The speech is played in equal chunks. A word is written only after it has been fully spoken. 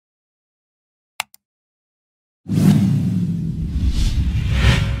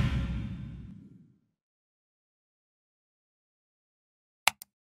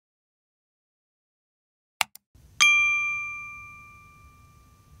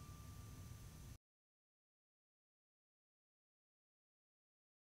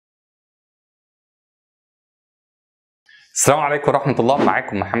السلام عليكم ورحمة الله.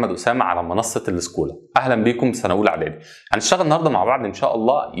 معاكم محمد أسامة على منصة الاسكوله. أهلا بيكم سنة أولى إعدادي. هنشتغل النهارده مع بعض إن شاء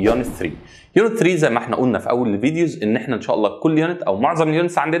الله يونت 3. يونت 3 زي ما احنا قلنا في أول الفيديوز إن احنا إن شاء الله كل يونت أو معظم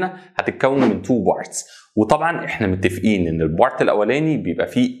اليونتس عندنا هتتكون من 2 بارتس، وطبعا احنا متفقين إن البارت الأولاني بيبقى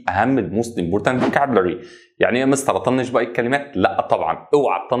فيه أهم الموست امبورتنت فوكابلري. يعني ايه يا مستر اطنش باقي الكلمات؟ لا طبعا،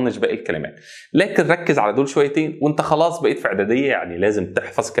 اوعى تطنش باقي الكلمات، لكن ركز على دول شويتين وانت خلاص بقيت في اعداديه، يعني لازم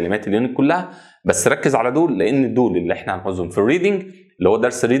تحفظ كلمات اليونت كلها، بس ركز على دول لان دول اللي احنا هنحفظهم في الريدنج اللي هو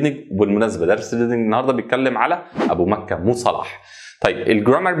درس الريدنج. وبالمناسبه درس الريدنج النهارده بيتكلم على ابو مكه مو صلاح. طيب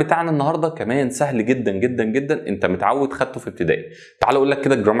الجرامر بتاعنا النهارده كمان سهل جدا جدا جدا، انت متعود خدته في ابتدائي. تعال اقول لك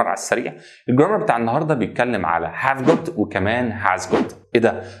كده الجرامر على السريع. الجرامر بتاع النهارده بيتكلم على have got وكمان has got. ايه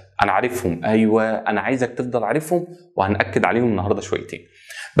ده؟ انا عارفهم. ايوه انا عايزك تفضل عارفهم وهنأكد عليهم النهارده شويتين.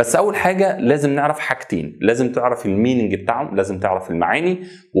 بس اول حاجه لازم نعرف حاجتين، لازم تعرف الميننج بتاعهم، لازم تعرف المعاني،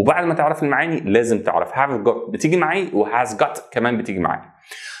 وبعد ما تعرف المعاني لازم تعرف have got بتيجي معي وhas got كمان بتيجي معي.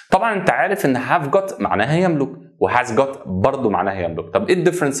 طبعا انت عارف ان have got معناها يملك وhas got برضه معناها يملك. طب ايه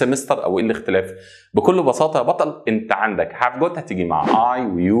الديفرنس يا مستر او ايه الاختلاف؟ بكل بساطه يا بطل، انت عندك have got هتيجي مع I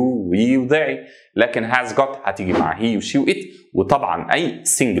ويو وي وذي، لكن has got هتيجي مع he وشي وات. وطبعا اي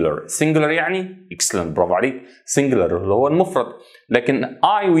singular يعني excellent برافو عليك، singular اللي هو المفرد، لكن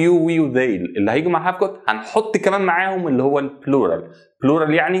I ويو وي وذي اللي هيجوا مع have got هنحط كمان معاهم اللي هو البلورال.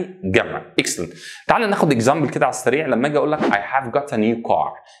 بلورال يعني جمع. excellent. تعال ناخد اكزامبل كده على السريع. لما اجي اقول لك I have got a new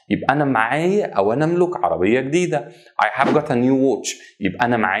car يبقى انا معايا او انا املك عربيه جديده. I have got a new watch يبقى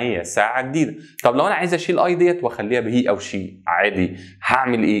انا معايا ساعه جديده. طب لو انا عايز اشيل اي ديت واخليها بهي او شي عادي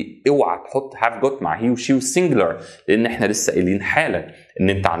هعمل ايه؟ اوعى تحط have got مع هي وشي والسنجلر، لان احنا لسه قايلين حالا ان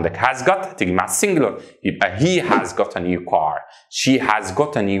انت عندك has got هتيجي مع السنجلر، يبقى he has got a new car she has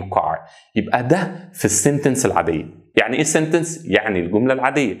got a new car. يبقى ده في السنتنس العاديه. يعني ايه سنتنس؟ يعني الجمله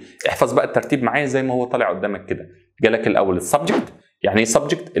العاديه. احفظ بقى الترتيب معايا زي ما هو طالع قدامك كده. جالك الاول السبجكت. يعني ايه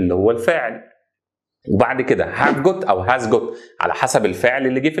سبجكت؟ اللي هو الفاعل. وبعد كده have got او has got على حسب الفاعل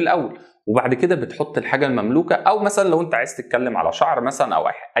اللي جه في الاول. وبعد كده بتحط الحاجه المملوكه، او مثلا لو انت عايز تتكلم على شعر مثلا او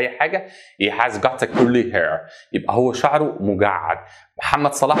اي حاجه، he has got a curly hair يبقى هو شعره مجعد.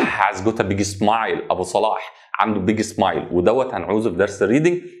 محمد صلاح has got a big smile. ابو صلاح عنده big smile، ودوت هنعوزه في درس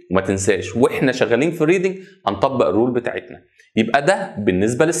الريدنج. وما تنساش واحنا شغالين في الريدنج هنطبق الرول بتاعتنا. يبقى ده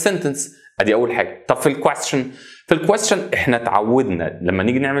بالنسبه للسنتنس، ادي اول حاجه. طب في الكويستشن احنا اتعودنا لما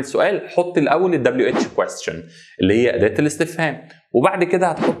نيجي نعمل سؤال حط الاول ال WH question اللي هي اداه الاستفهام، وبعد كده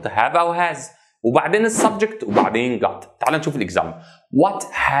هتحط have او has، وبعدين السبجكت، وبعدين got. تعال نشوف الاكزامبل. What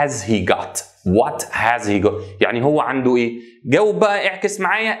has he got؟ What has he got؟ يعني هو عنده ايه؟ جاوب بقى، اعكس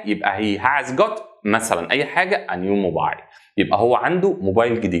معايا. يبقى he has got مثلا اي حاجه a new mobile، يبقى هو عنده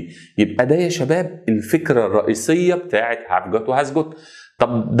موبايل جديد. يبقى ده يا شباب الفكره الرئيسيه بتاعت have got وhas got.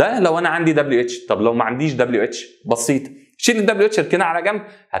 طب ده لو انا عندي WH. طب لو ما عنديش WH بسيط، شيل ال WH اركنها على جنب،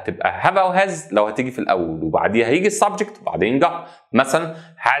 هتبقى have او has لو هتيجي في الاول، وبعديها هيجي السبجكت وبعدين got. مثلا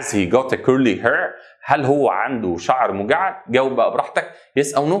has he got a curly hair؟ هل هو عنده شعر مجعد؟ جاوب بقى براحتك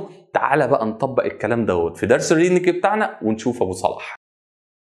يس او نو. تعالى بقى نطبق الكلام دوت في درس الريدنج بتاعنا ونشوف ابو صلاح.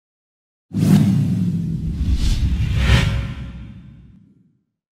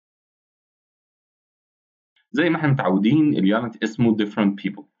 زي ما احنا متعودين اليونت اسمه different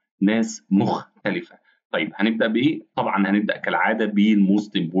people، ناس مختلفة. طيب هنبدأ بإيه؟ طبعا هنبدأ كالعادة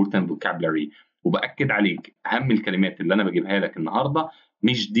بالموست important vocabulary، وبأكد عليك أهم الكلمات اللي أنا بجيبها لك النهاردة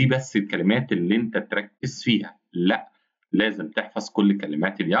مش دي بس الكلمات اللي أنت تركز فيها، لا لازم تحفظ كل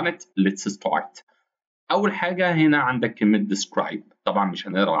كلمات اليونت. Let's start. أول حاجة هنا عندك كلمة describe، طبعا مش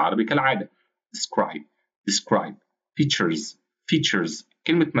هنقرأ العربي كالعادة. describe features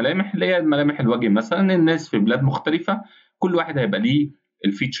كلمة ملامح اللي هي ملامح الوجه. مثلا الناس في بلاد مختلفة كل واحد هيبقى ليه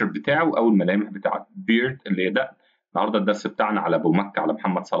الفيتشر بتاعه أو الملامح بتاعته. beard اللي هي ده. النهارده الدرس بتاعنا على أبو مكة على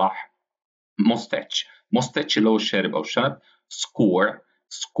محمد صلاح. mustache اللي هو الشارب أو الشنب.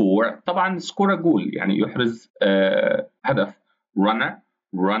 score طبعا score جول يعني يحرز هدف.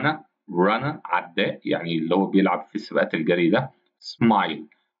 runner عداء يعني اللي هو بيلعب في سباقات الجري ده.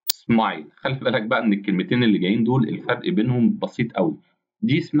 smile خلي بالك بقى من الكلمتين اللي جايين دول الفرق بينهم بسيط قوي.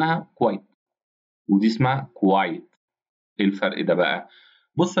 دي اسمها quiet ودي اسمها quiet. ايه الفرق ده بقى؟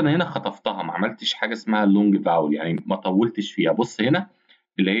 بص انا هنا خطفتها، ما عملتش حاجه اسمها long vowel يعني ما طولتش فيها. بص هنا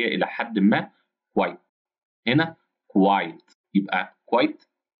اللي هي الى حد ما quiet، هنا quiet، يبقى quiet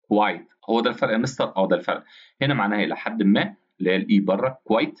هو ده الفرق يا مستر؟ ده الفرق. هنا معناها الى حد ما اللي هي الاي بره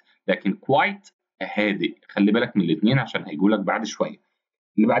quiet، لكن quiet هادئ. خلي بالك من الاثنين عشان هيجوا لك بعد شويه.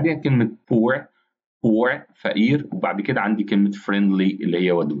 اللي بعديها كلمه poor فقير، وبعد كده عندي كلمة friendly اللي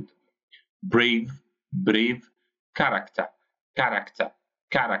هي ودود. brave character.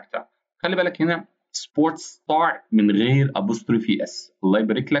 خلي بالك هنا سبورتس ستار من غير apostrophe s. الله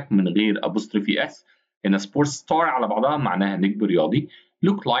يبارك لك، من غير apostrophe s. هنا سبورتس ستار على بعضها معناها نجم رياضي.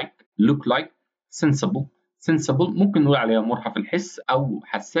 look like sensible ممكن نقول عليها مرهف الحس او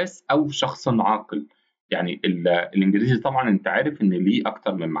حساس او شخص عاقل. يعني الانجليزي طبعا انت عارف ان ليه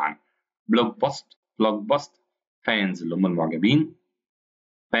اكتر من معنى. blockbust fans اللي هم المعجبين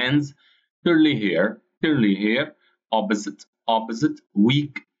fans. curly hair opposite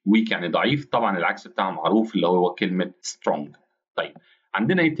weak يعني ضعيف، طبعا العكس بتاعه معروف اللي هو كلمة strong. طيب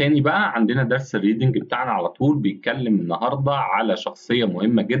عندنا ايه تاني بقى؟ عندنا درس الريدنج بتاعنا على طول بيتكلم النهارده على شخصية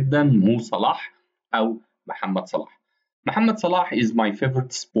مهمة جدا، مو صلاح او محمد صلاح. محمد صلاح is my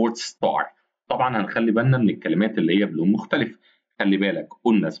favorite sports star. طبعا هنخلي بالنا من الكلمات اللي هي بلون مختلف. خلي بالك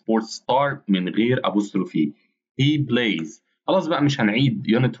قلنا سبورتس ستار من غير ابوستروفي. he plays. خلاص بقى مش هنعيد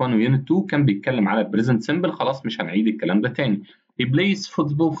يونت 1 ويونت 2 كان بيتكلم على البريزنت سيمبل، خلاص مش هنعيد الكلام ده تاني. he plays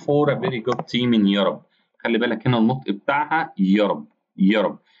football for a very good team in Europe. خلي بالك هنا النطق بتاعها يرب.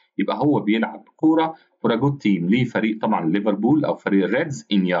 يبقى هو بيلعب كورة for a good team لفريق طبعا ليفربول او فريق الريدز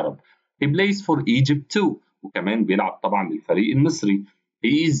in Europe. he plays for Egypt too. وكمان بيلعب طبعا للفريق المصري.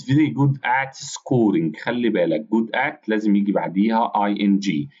 he is very good at scoring. خلي بالك good at لازم يجي بعديها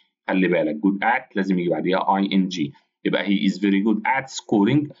ing. خلي بالك good at لازم يجي بعديها ing. يبقى he is very good at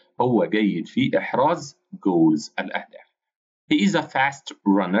scoring. هو جيد في إحراز goals الأهداف. he is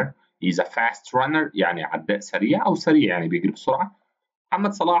a fast runner يعني عداء سريع أو سريع يعني بيجري بسرعة.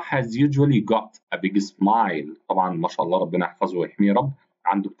 محمد صلاح has usually got a big smile. طبعا ما شاء الله ربنا يحفظه ويحميه يا رب،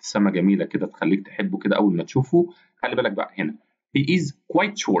 عنده ابتسامة جميلة كده تخليك تحبه كده أول ما تشوفه. خلي بالك بقى هنا he is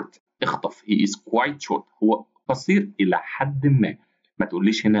quite short. اخطف he is quite short. هو قصير إلى حد ما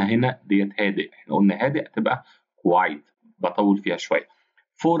تقوليش هنا ديت هادئ، احنا قلنا هادئ تبقى quite بطول فيها شوية.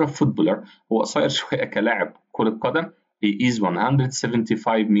 for a footballer هو قصير شوية كلاعب كرة قدم. he is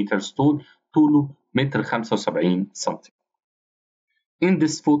 175 meters tall. طوله 1.75 سنتي. in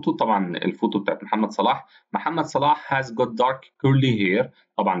this photo طبعا الفوتو بتاعت محمد صلاح has got dark curly hair.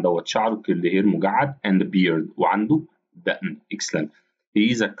 طبعا دوت شعره curly hair مجعد and beard وعنده دقن. excellent.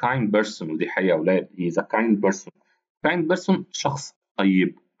 he is a kind person. ودي حقيقة يا أولاد he is a kind person شخص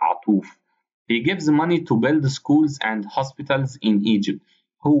طيب عطوف. he gives money to build schools and hospitals in Egypt.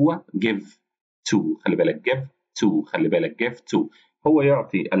 هو give to. خلي بالك give to. هو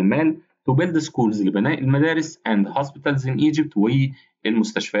يعطي المال to build schools لبناء المدارس and hospitals in Egypt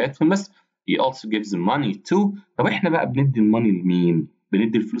والمستشفيات في مصر. he also gives money to. طب احنا بقى بندي الماني لمين؟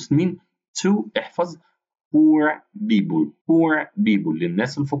 بندي الفلوس لمين؟ to احفظ poor people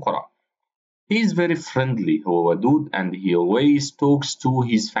للناس الفقراء. he is very friendly. هو ودود and he always talks to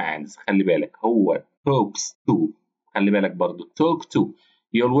his fans. خلي بالك هو talks to. خلي بالك برضو talk to.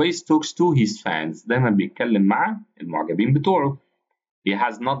 he always talks to his fans. دايما بيتكلم مع المعجبين بتوعه. he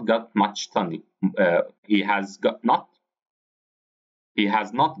has not got much time. he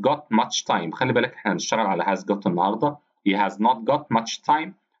has not got much time. خلي بالك احنا هنشتغل على has got النهارده. he has not got much time.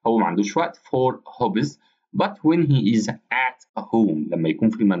 هو ما عندوش وقت for hobbies. but when he is at home لما يكون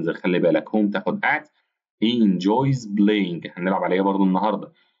في المنزل خلي بالك home تاخد at. he enjoys playing. هنلعب عليها برضو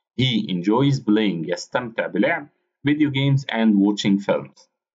النهارده. he enjoys playing يستمتع بلعب video games and watching films.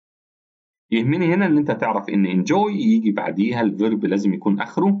 يهمني هنا ان انت تعرف ان enjoy يجي بعديها الفيرب لازم يكون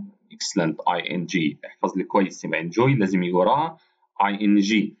اخره excellent ing. احفظ لي كويس يبقى enjoy لازم يجي وراها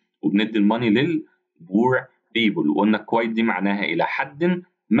ing. وبندي الماني للpoor people. وقلنا quite دي معناها الى حد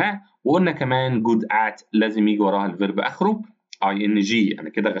ما. وقلنا كمان good at لازم يجي وراها الفيرب اخره ing. انا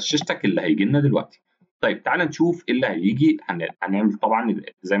كده غششتك اللي هيجي لنا دلوقتي. طيب تعال نشوف اللي هيجي. هنعمل طبعا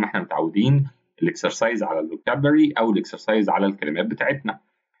زي ما احنا متعودين الاكسرسايز على الفوكابلري او الاكسرسايز على الكلمات بتاعتنا.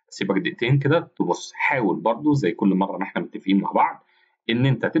 سيبك دقيقتين كده تبص، حاول برضو زي كل مرة ما احنا متفقين مع بعض ان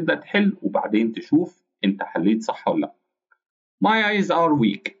انت تبدأ تحل وبعدين تشوف انت حليت صح ولا لا. My eyes are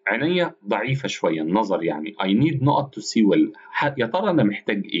weak. عينيا ضعيفة شوية النظر يعني. I need not to see well. يا ترى انا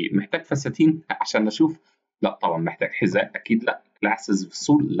محتاج ايه؟ محتاج فساتين عشان اشوف؟ لا طبعا. محتاج حذاء؟ اكيد لا. glasses في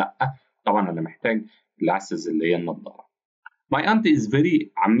الصول؟ لا طبعا انا محتاج glasses اللي هي النظارة. My aunt is very.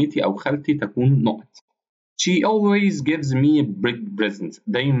 عمتي او خالتي تكون نقط. She always gives me a big present.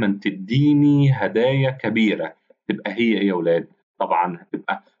 دايما تديني هدايا كبيرة. تبقى هي ايه يا ولاد؟ طبعا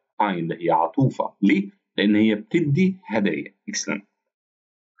هتبقى kind. هي عطوفة. ليه؟ لأن هي بتدي هدايا. excellent.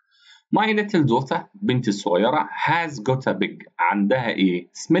 My little daughter بنتي الصغيرة has got a big. عندها ايه؟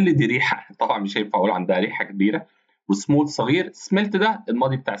 smell دي ريحة. طبعا مش هينفع اقول عندها ريحة كبيرة. وسمول صغير. smelt ده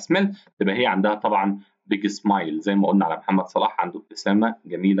الماضي بتاع smell. تبقى هي عندها طبعا big smile زي ما قلنا على محمد صلاح عنده ابتسامة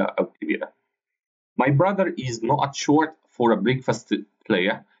جميلة أو كبيرة. My brother is not short for a breakfast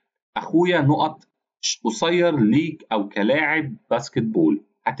player. أخويا نقط قصير ليك أو كلاعب باسكت بول.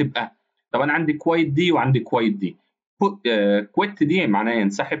 هتبقى طب انا عندي كويت دي وعندي كويت دي. كويت دي معناها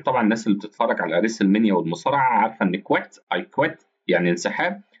ينسحب. طبعا الناس اللي بتتفرج على ريس المنيا والمصارعه عارفه ان كويت اي كويت يعني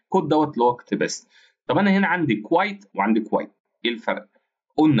انسحاب، كود دوت اللي هو اقتباس. طب انا هنا عندي كويت وعندي كويت، ايه الفرق؟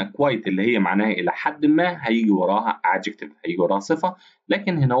 قلنا كويت اللي هي معناها الى حد ما هيجي وراها adjective، هيجي وراها صفه،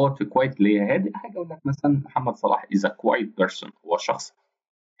 لكن هنا هو في كويت اللي هي هادئ، حاجه اقول لك مثلا محمد صلاح is a quiet person، هو شخص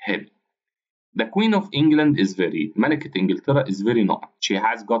هادئ. The Queen of England is very، ملكة إنجلترا is very not. She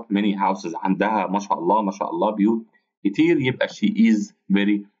has got many houses، عندها ما شاء الله ما شاء الله بيوت كتير، يبقى she is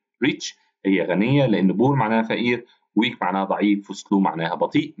very rich، هي غنية، لأن بور معناها فقير، weak معناها ضعيف، وسلو معناها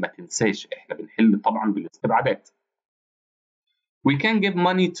بطيء. ما تنساش إحنا بنحل طبعا بالاستبعادات. We can give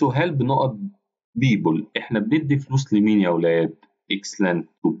money to help نقط people، إحنا بندي فلوس لمين يا أولاد؟ Excellent،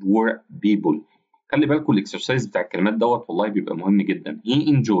 to poor people. خلي بالكم الاكسرسايز بتاع الكلمات دوت والله بيبقى مهم جدا. he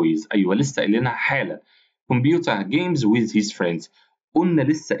enjoys، ايوه لسه قايلينها حالا، computer games with his friends. قلنا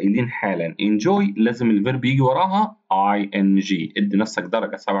لسه قايلين حالا enjoy لازم الفيرب يجي وراها ing. ادي نفسك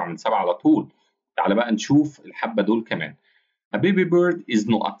درجه 7 من 7 على طول. تعال بقى نشوف الحبه دول كمان. a baby bird is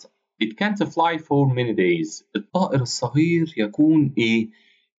not، it can't fly for many days. الطائر الصغير يكون ايه؟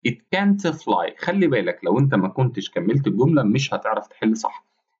 it can't fly. خلي بالك لو انت ما كنتش كملت الجمله مش هتعرف تحل صح.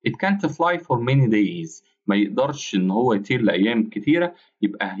 It can't fly for many days، ما يقدرش ان هو يطير لايام كتيره،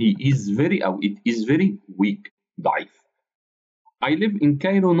 يبقى he is very او it is very weak، ضعيف. I live in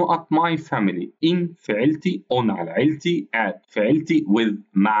Cairo not my family. in في عيلتي، on على عيلتي، at في عيلتي، with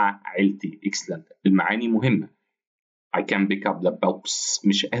مع عيلتي. excellent، المعاني مهمه. I can pick up the box،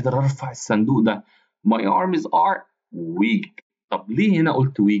 مش قادر ارفع الصندوق ده. My arms are weak. طب ليه هنا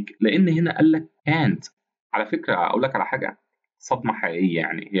قلت weak؟ لان هنا قال لك can't. على فكره اقول لك على حاجه، صدمه حقيقيه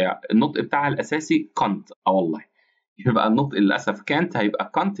يعني، هي النطق بتاعها الاساسي كانت، والله يبقى النطق للاسف كانت،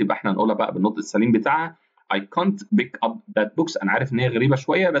 هيبقى كانت، يبقى احنا نقولها بقى بالنطق السليم بتاعها I can't pick up that box. انا عارف ان هي غريبه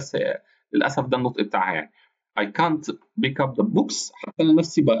شويه بس للاسف ده النطق بتاعها يعني. I can't pick up the books، حتى انا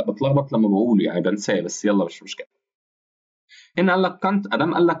نفسي بتلخبط لما بقوله يعني بنساه، بس يلا مش مشكله. هنا قال لك كانت،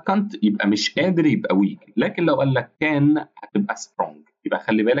 ادام قال لك كانت يبقى مش قادر، يبقى ويك، لكن لو قال لك كان هتبقى سترونج. يبقى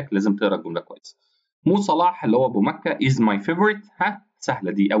خلي بالك لازم تقرا الجمله كويس. مو صلاح اللي هو ابو مكه is my favorite، ها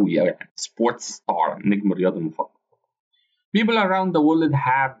سهله دي قوي قوي يعني، سبورتس ستار، نجم الرياضي المفضل. People around the world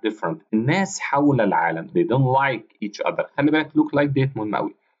have different، الناس حول العالم they don't like each other. خلي بالك look like ديت مهمه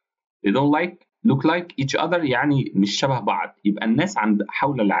قوي. they don't like look like each other يعني مش شبه بعض، يبقى الناس عند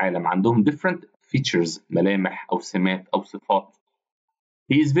حول العالم عندهم different features، ملامح او سمات او صفات.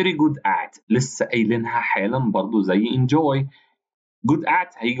 he is very good at، لسه قايلينها حالا برضو زي enjoy. good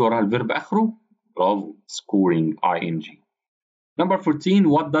at هيجي وراها الفيرب اخره، برافو، scoring ing. Number 14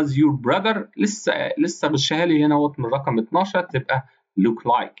 what does your brother، لسه بالشهالي هنا من رقم 12 تبقى look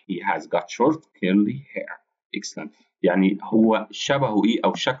like he has got short curly hair. excellent، يعني هو شبهه ايه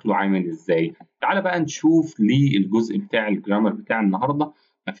او شكله عامل ازاي. تعال بقى نشوف ليه الجزء بتاع الجرامر بتاع النهارده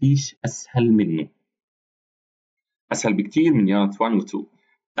مفيش اسهل منه، اسهل بكتير من يونت 1 و 2.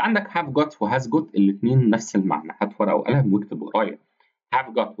 انت عندك have got و has got الاثنين نفس المعنى، هات ورقه وقلم واكتب ورايا.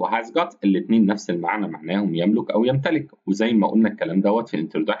 have got و has got الاثنين نفس المعنى، معناهم يملك او يمتلك، وزي ما قلنا الكلام دوت في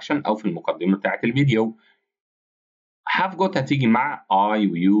الانترودكشن او في المقدمه بتاعه الفيديو. have got هتيجي مع I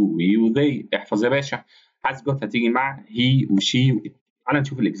و you و we و they، احفظ يا باشا. has got هتيجي مع he و she و it. تعال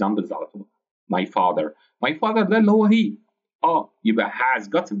نشوف الاكزامبلز على طول. my father ده اللي هو he، يبقى has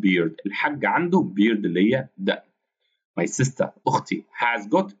got a beard، الحاج عنده beard اللي هي ده. my sister أختي has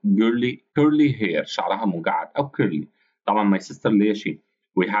got curly hair، شعرها مجعد أو curly. طبعا my sister اللي هي she.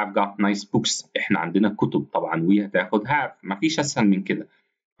 we have got nice books، إحنا عندنا كتب. طبعا we هتاخد have، مفيش أسهل من كده.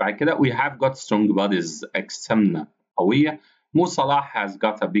 بعد كده we have got strong bodies، أجسامنا قوية. مو صلاح has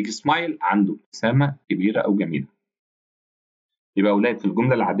got a big smile، عنده ابتسامة كبيرة أو جميلة. يبقى أولاد في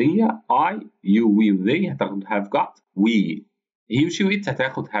الجملة العادية I you we they هتاخد have got، we he she it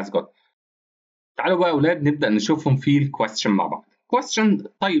هتاخد has got. تعالوا بقى يا أولاد نبدأ نشوفهم في الكويستشن مع بعض. question،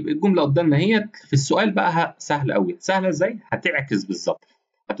 طيب الجملة قدامنا هي في السؤال بقى سهلة أوي. سهلة إزاي؟ هتعكس بالظبط،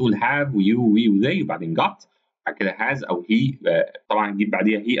 هتقول have you we they وبعدين got، بعد كده has أو he، طبعا هتجيب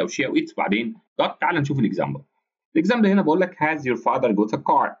بعديها he أو she أو it وبعدين got. تعال نشوف الإكزامبل. الإكزامبل هنا بقول لك has your father got a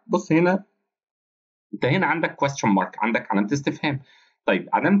car. بص هنا أنت هنا عندك question mark، عندك علامة استفهام. طيب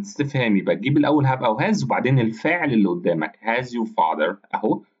علامة استفهام يبقى تجيب الأول have أو has وبعدين الفاعل اللي قدامك. has your father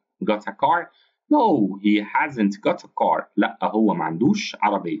أهو got a car. No he hasn't got a car، لا هو ما عندوش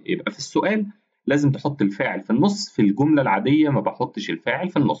عربية. يبقى في السؤال لازم تحط الفاعل في النص، في الجملة العادية ما بحطش الفاعل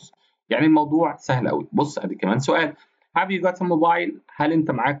في النص. يعني الموضوع سهل قوي. بص ادي كمان سؤال have you got a mobile، هل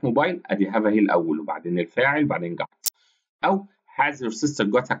انت معاك موبايل؟ ادي have هي الاول وبعدين الفاعل بعدين got. او has your sister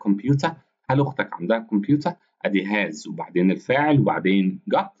got a computer، هل اختك عندها كمبيوتر؟ ادي هاز وبعدين الفاعل وبعدين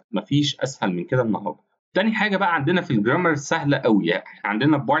got. مفيش اسهل من كده النهارده. تاني حاجه بقى عندنا في الجرامر سهله قوي، احنا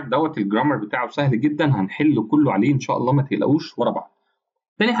عندنا البارت دوت الجرامر بتاعه سهل جدا، هنحل كله عليه ان شاء الله، ما تقلقوش ورا بعض.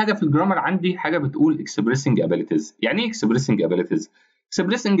 تاني حاجه في الجرامر عندي حاجه بتقول expressing abilities. يعني ايه expressing abilities؟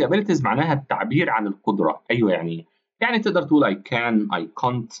 expressing abilities معناها التعبير عن القدره. ايوه يعني ايه؟ يعني تقدر تقول I can I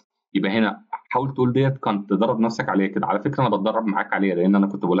can't. يبقى هنا حاول تقول ديت كانت تدرب نفسك عليها كده، على فكره انا بتدرب معاك عليها لان انا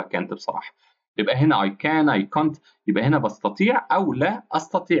كنت بقول لك كانت بصراحه. يبقى هنا I can I can't، يبقى هنا بستطيع او لا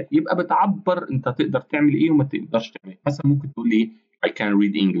استطيع، يبقى بتعبر انت تقدر تعمل ايه وما تقدرش تعمل ايه. مثلا ممكن تقول لي I can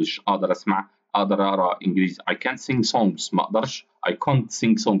read English، اقدر اسمع اقدر اقرا انجليزي. I can sing songs، ما اقدرش I can't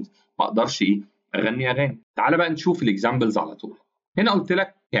sing songs، ما اقدرش ايه اغني اغاني. تعال بقى نشوف الاكزامبلز على طول. هنا قلت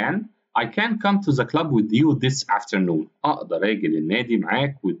لك can I can come to the club with you this afternoon. اقدر اجي للنادي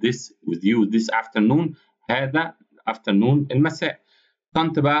معاك with you this afternoon. هذا afternoon المساء.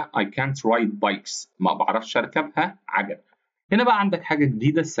 can't بقى I can't ride bikes، ما بعرفش اركبها عجل. هنا بقى عندك حاجه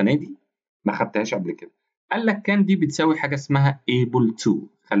جديده السنه دي ما خدتهاش قبل كده. قال لك كان دي بتساوي حاجه اسمها able to.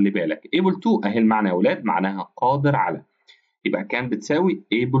 خلي بالك able to اهي المعنى يا اولاد، معناها قادر على. يبقى كان بتساوي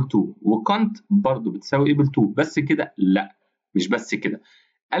able to، وكانت برضو بتساوي able to. بس كده؟ لا مش بس كده.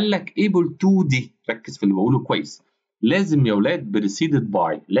 قال لك able to دي، ركز في اللي بقوله كويس، لازم يا اولاد preceded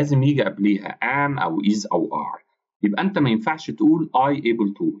by، لازم يجي قبليها am او is او are. يبقى انت ما ينفعش تقول I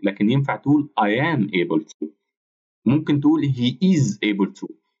able to، لكن ينفع تقول I am able to. ممكن تقول he is able to،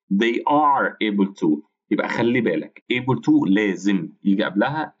 they are able to. يبقى خلي بالك able to لازم يجي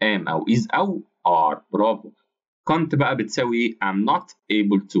قبلها am او is او are. برافو. can't بقى بتساوي I'm not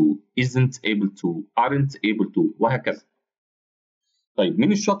able to، isn't able to، aren't able to، وهكذا. طيب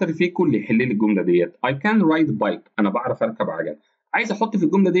مين الشاطر فيكم اللي يحل لي الجمله ديت؟ I can ride bike، انا بعرف اركب عجل. عايز احط في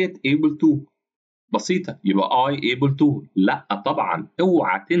الجمله ديت able to. بسيطه، يبقى I able to. لا طبعا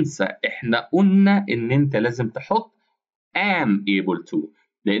اوعى تنسى احنا قلنا ان انت لازم تحط am able to،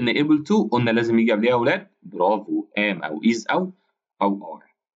 لان able to قلنا لازم يجي قبلها اولاد. برافو، am او is او are.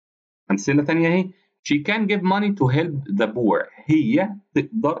 امثله ثانيه اهي. She can give money to help the poor. هي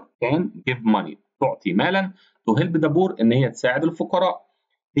تقدر can give money تعطي مالا to help the poor ان هي تساعد الفقراء.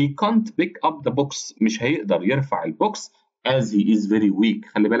 He can't pick up the box، مش هيقدر يرفع البوكس as he is very weak.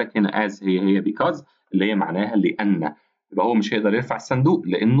 خلي بالك هنا as هي because اللي هي معناها لأن، يبقى هو مش هيقدر يرفع الصندوق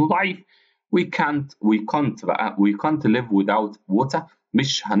لأنه ضعيف. we can't live without water،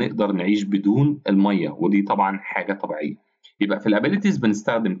 مش هنقدر نعيش بدون المية، ودي طبعا حاجة طبيعية. يبقى في الابيليتيز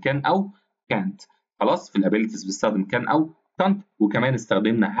بنستخدم كان أو can't. خلاص في الابيليتيز بنستخدم كان أو can't، وكمان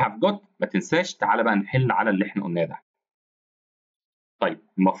استخدمنا have got. ما تنساش، تعالى بقى نحل على اللي احنا قلناه ده. طيب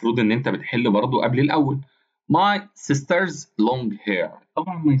المفروض ان انت بتحل برضو قبل الاول. My sister's long hair.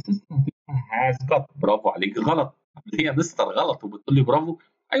 طبعا my sister has got. برافو عليك. غلط. هي يا مستر غلط وبتقول لي برافو.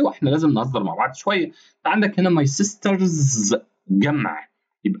 ايوه احنا لازم نهزر مع بعض شويه. انت عندك هنا my sisters جمع،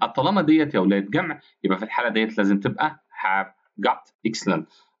 يبقى طالما ديت يا اولاد جمع يبقى في الحاله ديت لازم تبقى have got. excellent.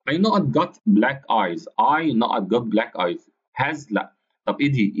 I not got black eyes. I not got black eyes. has لا. طب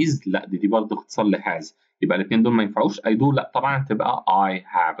ايه دي؟ is لا، دي برضه اختصار ل has. يبقى الاثنين دول ما ينفعوش. I do لا طبعا هتبقى I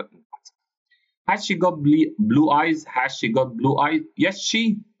have. Has she got blue eyes؟ Has she got blue eyes؟ Yes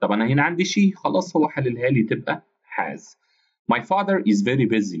she. طب انا هنا عندي she، خلاص هو حللها لي تبقى has. My father is very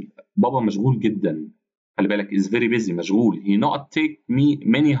busy. بابا مشغول جدا. خلي بالك is very busy مشغول. He not take me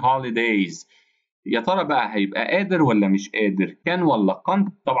many holidays. يا ترى بقى هيبقى قادر ولا مش قادر؟ كان ولا can't؟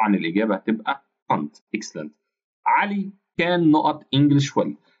 طبعا الإجابة هتبقى can't. excellent. علي كان نقط English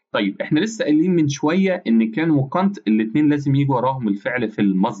well. طيب احنا لسه قايلين من شوية إن كان وكانت الاتنين لازم يجي وراهم الفعل في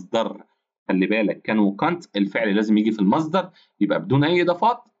المصدر. خلي بالك كان وكانت الفعل لازم يجي في المصدر، يبقى بدون أي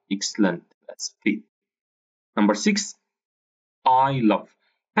إضافات. excellent. that's great. number 6 I love.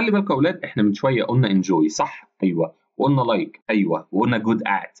 خلي بالك يا أولاد احنا من شوية قلنا enjoy صح؟ أيوه. وقلنا like أيوه. وقلنا good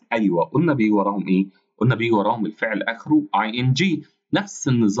at أيوه. قلنا بيجي وراهم إيه؟ قلنا بيجي وراهم الفعل آخره ing. نفس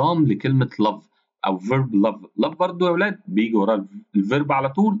النظام لكلمة love أو verb love. love برضه يا أولاد بيجي وراه الفيرب على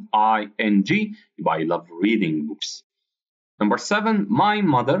طول ing، يبقى I love reading books. number 7 my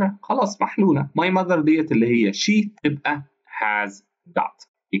mother. خلاص محلولة. my mother ديت اللي هي she تبقى has got.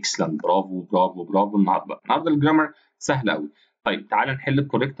 excellent. برافو برافو برافو. النهارده الجرامر سهل أوي. طيب تعالى نحل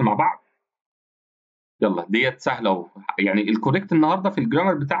الكوريكت مع بعض. يلا ديت سهلة يعني الكوريكت النهارده في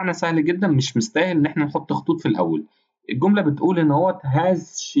الجرامر بتاعنا سهل جدا، مش مستاهل إن احنا نحط خطوط في الأول. الجملة بتقول إن هو has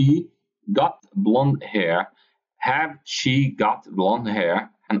she got blonde hair. have she got blonde hair.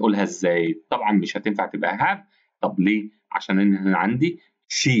 هنقولها إزاي؟ طبعا مش هتنفع تبقى have. طب ليه؟ عشان أنا عندي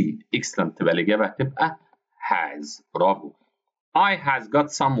she. excellent. تبقى الإجابة هتبقى has. برافو. I has got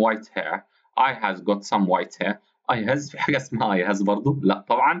some white hair. I has got some white hair. I has، في حاجة اسمها I has برضو؟ لا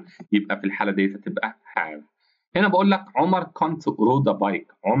طبعا، يبقى في الحالة ديت هتبقى have. هنا بقول لك عمر can't rode a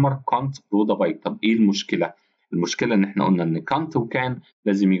bike، عمر can't rode a bike. طب ايه المشكلة؟ المشكلة ان احنا قلنا ان can't وكان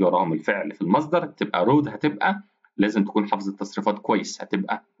لازم يجي وراهم الفعل في المصدر، تبقى rode هتبقى لازم تكون حافظ التصريفات كويس،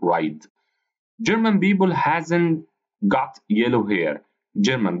 هتبقى ride. German people hasn't got yellow hair.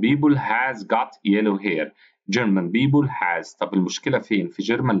 German people has got yellow hair. German people has. طب المشكلة فين؟ في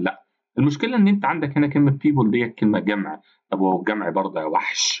جيرمان؟ لا، المشكلة إن أنت عندك هنا كلمة people دي كلمة جمع. طب هو الجمع برضه يا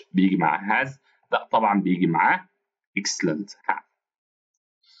وحش بيجي معاه has؟ لا طبعا بيجي معاه excellent have.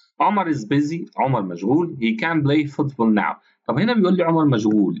 عمر is busy، عمر مشغول. He can play football now. طب هنا بيقول لي عمر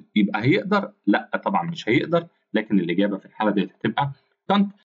مشغول، يبقى هيقدر؟ لا طبعا مش هيقدر، لكن الإجابة في الحالة دي هتبقى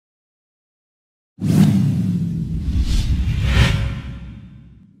can't.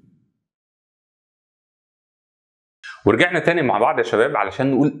 ورجعنا تاني مع بعض يا شباب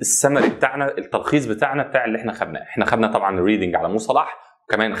علشان نقول السمري بتاعنا، التلخيص بتاعنا بتاع اللي احنا خدناه. احنا خدنا طبعا الريدنج على مو صلاح،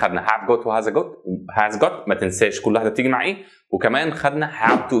 وكمان خدنا have got وهاز got، هاز got ما تنساش كل واحده بتيجي مع ايه، وكمان خدنا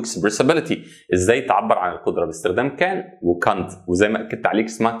how to express ability، ازاي تعبر عن القدره باستخدام كان وكانت، وزي ما اكدت عليك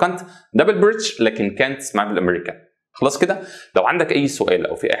اسمها كانت دبل بريتش، لكن كانت اسمها بالامريكان. خلاص كده، لو عندك اي سؤال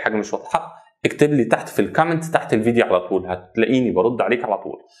او في اي حاجه مش واضحه اكتب لي تحت في الكومنت تحت الفيديو على طول، هتلاقيني برد عليك على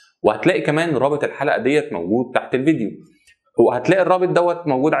طول. وهتلاقي كمان رابط الحلقه ديت موجود تحت الفيديو، وهتلاقي الرابط دوت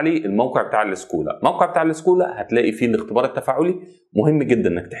موجود عليه الموقع بتاع الاسكوله. الموقع بتاع الاسكوله هتلاقي فيه الاختبار التفاعلي، مهم جدا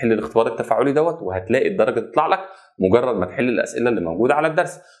انك تحل الاختبار التفاعلي دوت، وهتلاقي الدرجه تطلع لك مجرد ما تحل الاسئله اللي موجوده على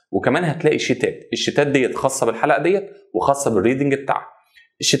الدرس. وكمان هتلاقي شيتات، الشيتات ديت خاصه بالحلقه ديت وخاصه بالريدنج بتاعها.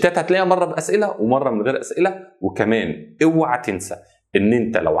 الشيتات هتلاقيها مره باسئله ومره من غير اسئله. وكمان اوعى تنسى ان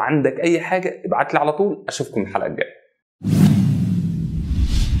انت لو عندك اي حاجه ابعت لي على طول، اشوفكم الحلقه الجايه.